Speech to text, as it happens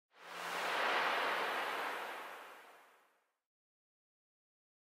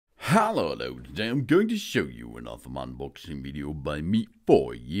Hello, today I'm going to show you another unboxing video by me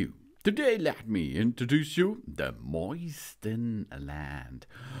for you. Today let me introduce you the Moistenland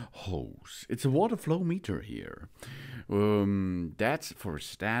hose. It's a water flow meter here. That's for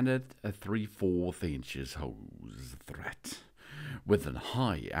standard 3/4 inches hose thread with a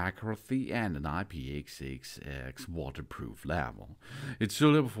high accuracy and an IPX6X waterproof level. It's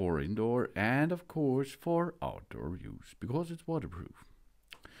suitable for indoor and of course for outdoor use because it's waterproof.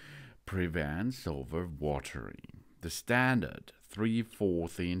 Prevents overwatering. The standard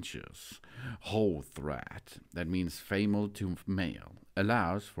 3/4 inches hole thread, that means female to male,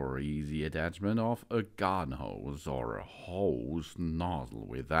 allows for easy attachment of a garden hose or a hose nozzle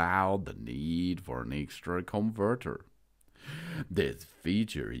without the need for an extra converter. This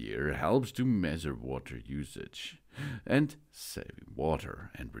feature here helps to measure water usage and saving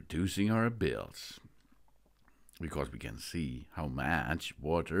water and reducing our bills, because we can see how much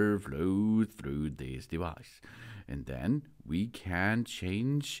water flows through this device, and then we can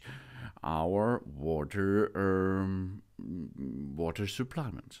change our water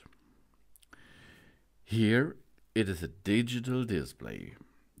supplement. Here it is a digital display.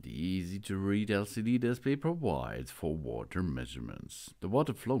 The easy-to-read LCD display provides for water measurements. The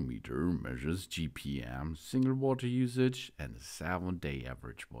water flow meter measures GPM, single water usage, and 7-day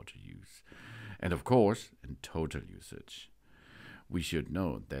average water use, and of course, in total usage. We should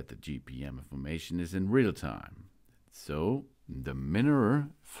note that the GPM information is in real time, so the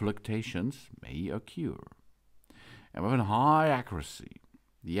minor fluctuations may occur. And with a high accuracy,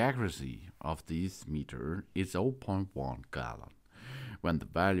 the accuracy of this meter is 0.1 gallon. When the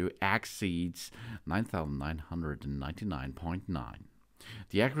value exceeds 9,999.9,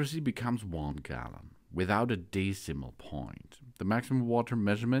 the accuracy becomes 1 gallon without a decimal point. The maximum water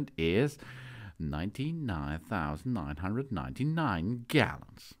measurement is 99,999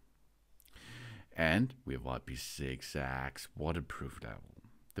 gallons. And we have IP6X waterproof level.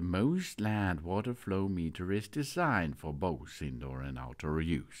 The Moistenland water flow meter is designed for both indoor and outdoor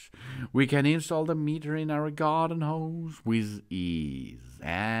use. We can install the meter in our garden hose with ease,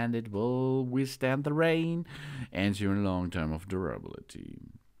 and it will withstand the rain, ensuring long term of durability.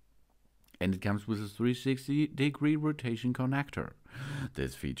 And it comes with a 360-degree rotation connector.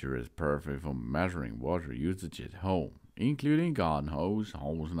 This feature is perfect for measuring water usage at home, including garden hose,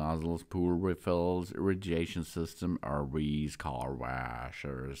 hose nozzles, pool refills, irrigation system, RVs, car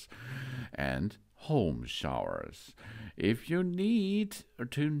washers, and home showers. If you need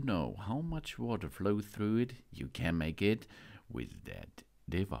to know how much water flows through it, you can make it with that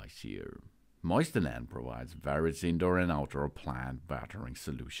device here. Moistenland provides various indoor and outdoor plant watering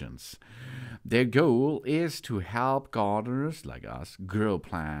solutions. Their goal is to help gardeners like us grow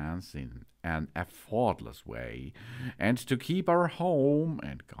plants in an effortless way and to keep our home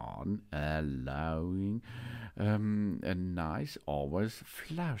and garden allowing a nice, always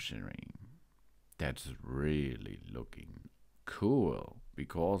flourishing. That's really looking cool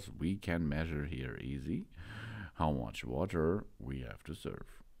because we can measure here easy how much water we have to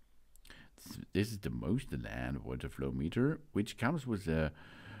serve. This is the Moistenland water flow meter, which comes with a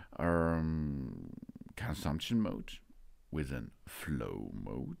consumption mode, with a flow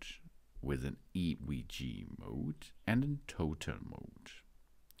mode, with an EVG mode, and a total mode.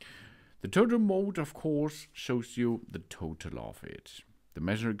 The total mode, of course, shows you the total of it, the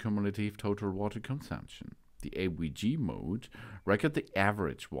measured cumulative total water consumption. The EVG mode records the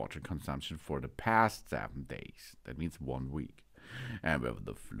average water consumption for the past 7 days, that means 1 week. And we have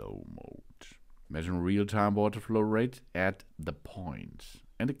the flow mode, measuring real-time water flow rate at the point,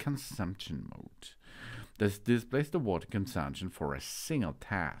 and the consumption mode. This displays the water consumption for a single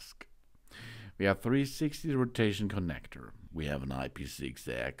task. We have 360 rotation connector. We have an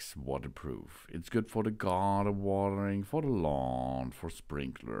IP6X waterproof. It's good for the garden watering, for the lawn, for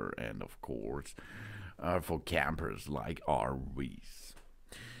sprinkler, and of course for campers like RVs.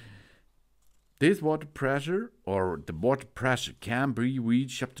 This water pressure, or the water pressure, can be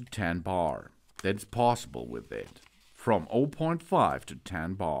reached up to 10 bar. That's possible with it, from 0.5 to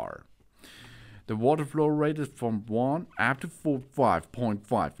 10 bar. The water flow rate is from 1 up to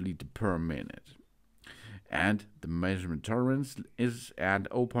 5.5 liters per minute. And the measurement tolerance is at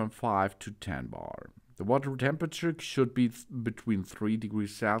 0.5 to 10 bar. The water temperature should be between 3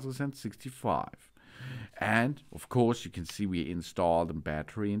 degrees Celsius and 65. And, of course, you can see we installed a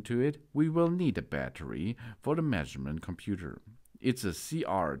battery into it. We will need a battery for the measurement computer. It's a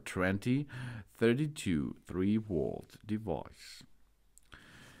CR20 32 3-volt device.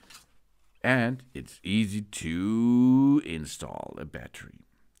 And it's easy to install a battery.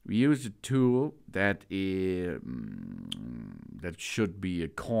 We use a tool that that should be a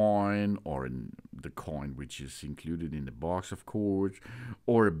coin, or the coin which is included in the box, of course,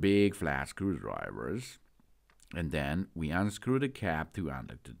 or a big flat screwdrivers. And then we unscrew the cap to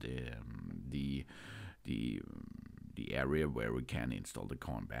unlock the area where we can install the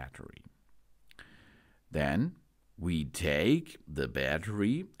coin battery. Then we take the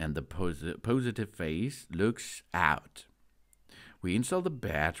battery and the positive face looks out. We install the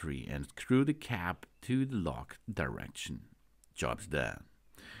battery and screw the cap to the lock direction. Job's done.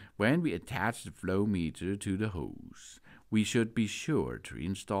 When we attach the flow meter to the hose, we should be sure to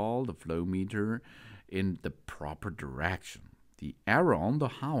install the flow meter in the proper direction. The arrow on the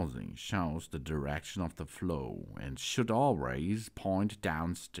housing shows the direction of the flow and should always point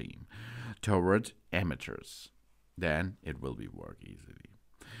downstream toward emitters. Then it will work easily.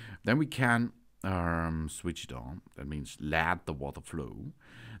 Then we can switch it on. That means let the water flow.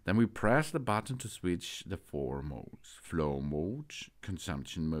 Then we press the button to switch the 4 modes: flow mode,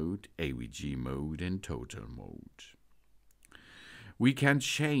 consumption mode, AVG mode, and total mode. We can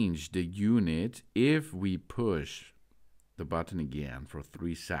change the unit if we push the button again for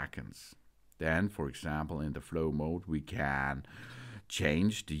 3 seconds. Then, for example, in the flow mode, we can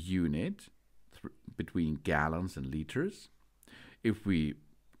change the unit between gallons and liters. If we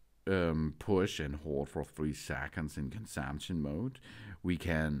push and hold for 3 seconds in consumption mode, we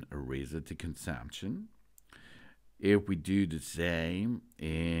can erase it to consumption. If we do the same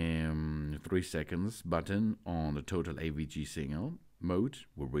in 3 seconds button on the total AVG signal mode,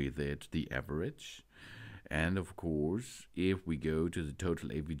 we read it the average. And of course, if we go to the total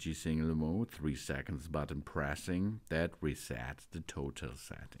AVG signal mode, 3 seconds button pressing, that resets the total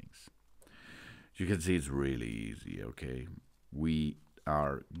settings. You can see it's really easy, okay? We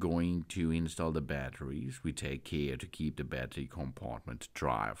are going to install the batteries. We take care to keep the battery compartment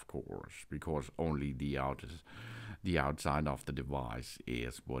dry, of course, because only the outside of the device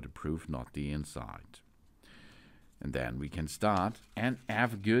is waterproof, not the inside. And then we can start and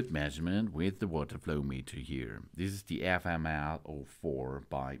have a good measurement with the water flow meter here. This is the FML04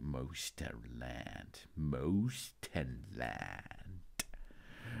 by Moistenland. Moistenland.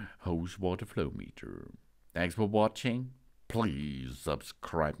 Hose water flow meter. Thanks for watching. Please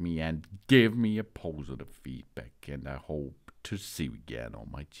subscribe me and give me a positive feedback. And I hope to see you again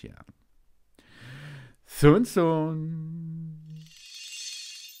on my channel. Soon.